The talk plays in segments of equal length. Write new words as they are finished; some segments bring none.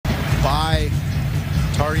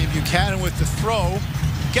Tajon Buchanan with the throw.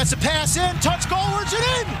 Gets a pass in, touch goalwards and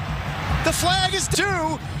in! The flag is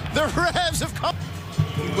due. The Revs have come.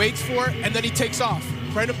 He waits for it, and then he takes off.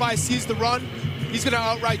 Brendan By sees the run. He's going to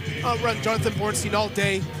outrun Jonathan Bornstein all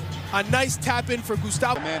day. A nice tap in for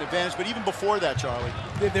Gustavo. Man advantage, but even before that, Charlie.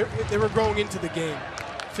 They were growing into the game,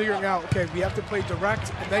 figuring out, okay, we have to play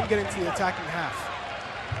direct and then get into the attacking half.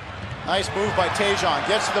 Nice move by Tajon.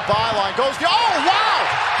 Gets to the byline, goes, oh, wow!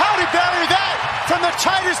 How did he bury that from the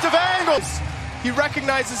tightest of angles? He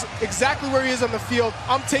recognizes exactly where he is on the field.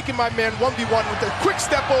 I'm taking my man 1v1 with a quick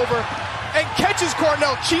step over and catches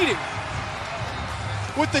Cornell cheating.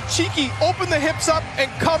 With the cheeky, open the hips up and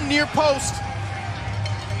come near post.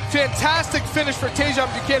 Fantastic finish for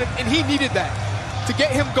Tajon Buchanan, and he needed that to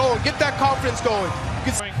get him going, get that confidence going.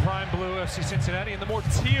 Prime blue FC Cincinnati in the more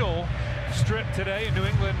teal strip today, in New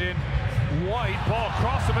England in white. Ball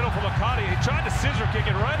across the middle for Licati. He tried to scissor kick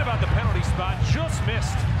it right about the penalty spot, just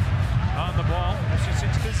missed on the ball. FC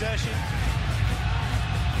Cincinnati possession.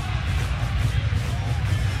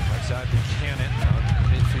 Right side Buchanan,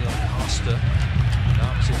 midfield Costa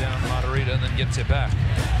knocks it down Matarrita and then gets it back.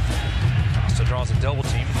 Costa draws a double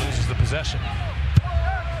team and loses the possession.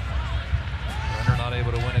 Brenner not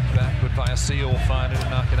able to win it back, but Viacia will find it and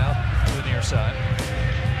knock it out to the near side.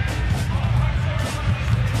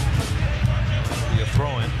 It'll be a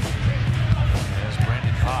throw-in as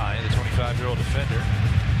Brandon Pye, the 25-year-old defender,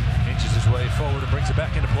 inches his way forward and brings it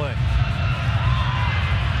back into play.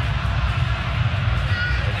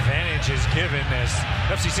 Advantage is given as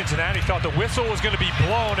FC Cincinnati thought the whistle was going to be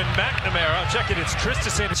blown, and McNamara, check it, it's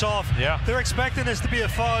Tristison. It's off. Yeah. They're expecting this to be a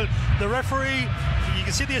foul. The referee, you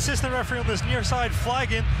can see the assistant referee on this near side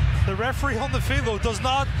flagging. The referee on the field, though, does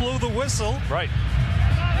not blow the whistle. Right.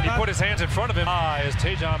 He put his hands in front of him. As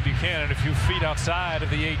Tajon Buchanan, a few feet outside of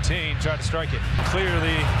the 18, tried to strike it. Clear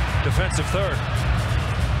the defensive third.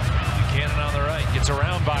 Buchanan on the right, gets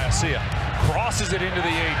around Viacia. Crosses it into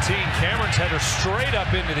the 18. Cameron's header straight up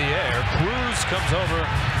into the air. Cruz comes over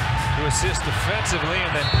to assist defensively, and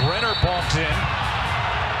then Brenner balks in.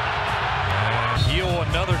 And Heel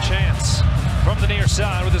another chance from the near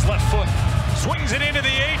side with his left foot. Swings it into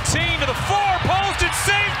the 18 to the far post. It's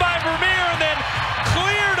saved by Vermeer and then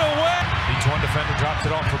cleared away. Each one defender drops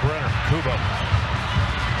it off for Brenner. Kubo.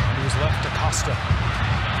 He was left to Costa.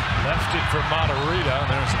 Left it for Matarrita, and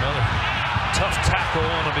there's another tough tackle,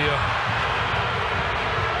 and it'll be a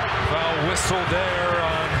foul whistle there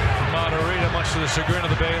on Matarrita, much to the chagrin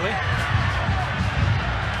of the Bailey.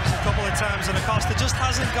 Just a couple of times, and Acosta just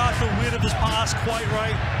hasn't got the width of his pass quite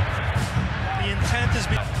right. The intent has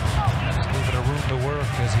been... Just a little bit of room to work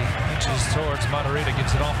as he inches towards Matarrita,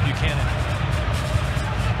 gets it off Buchanan.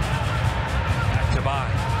 Back to By.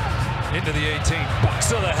 Into the 18.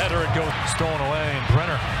 Bucks of the header, it goes stolen away, and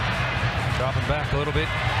Brenner dropping back a little bit.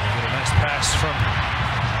 Get a nice pass from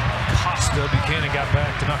Costa. Buchanan got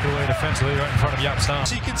back to knock it away defensively right in front of Yapstam.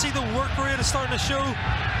 So you can see the work rate is starting to show.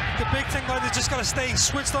 The big thing now, they just got to stay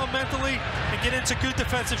switched on mentally and get into good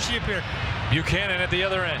defensive shape here. Buchanan at the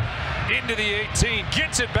other end. Into the 18.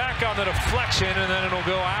 Gets it back on the deflection, and then it'll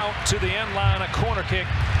go out to the end line. A corner kick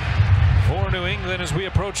for New England as we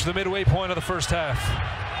approach the midway point of the first half.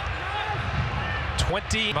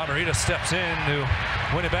 20. Matarrita steps in to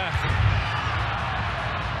win it back.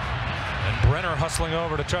 And Brenner hustling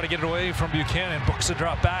over to try to get it away from Buchanan. Books a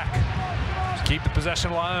drop back to keep the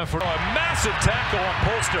possession alive for a massive tackle on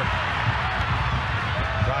Polster.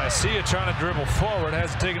 Viacia trying to dribble forward,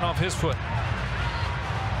 has it taken off his foot.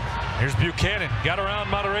 Here's Buchanan, got around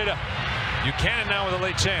Matarrita. Buchanan now with a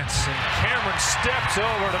late chance, and Cameron steps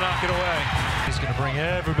over to knock it away. He's going to bring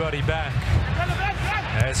everybody back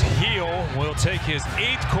as Heel will take his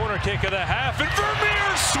 8th corner kick of the half, and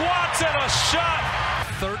Vermeer swats at a shot.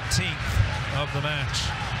 13th of the match.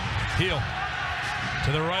 Heel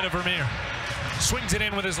to the right of Vermeer. Swings it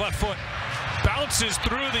in with his left foot. Bounces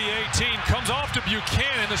through the 18. Comes off to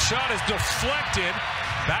Buchanan. The shot is deflected.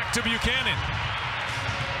 Back to Buchanan.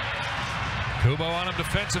 Kubo on him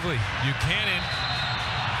defensively. Buchanan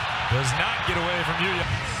does not get away from Yuya.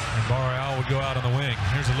 And Barreal would go out on the wing.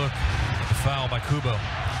 Here's a look at the foul by Kubo.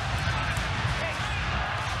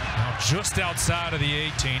 Now just outside of the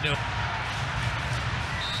 18.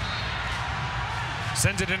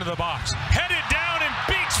 Sends it into the box. Headed down and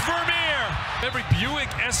beats Vermeer. Every Buick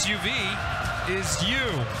SUV is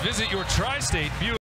you. Visit your Tri-State Buick.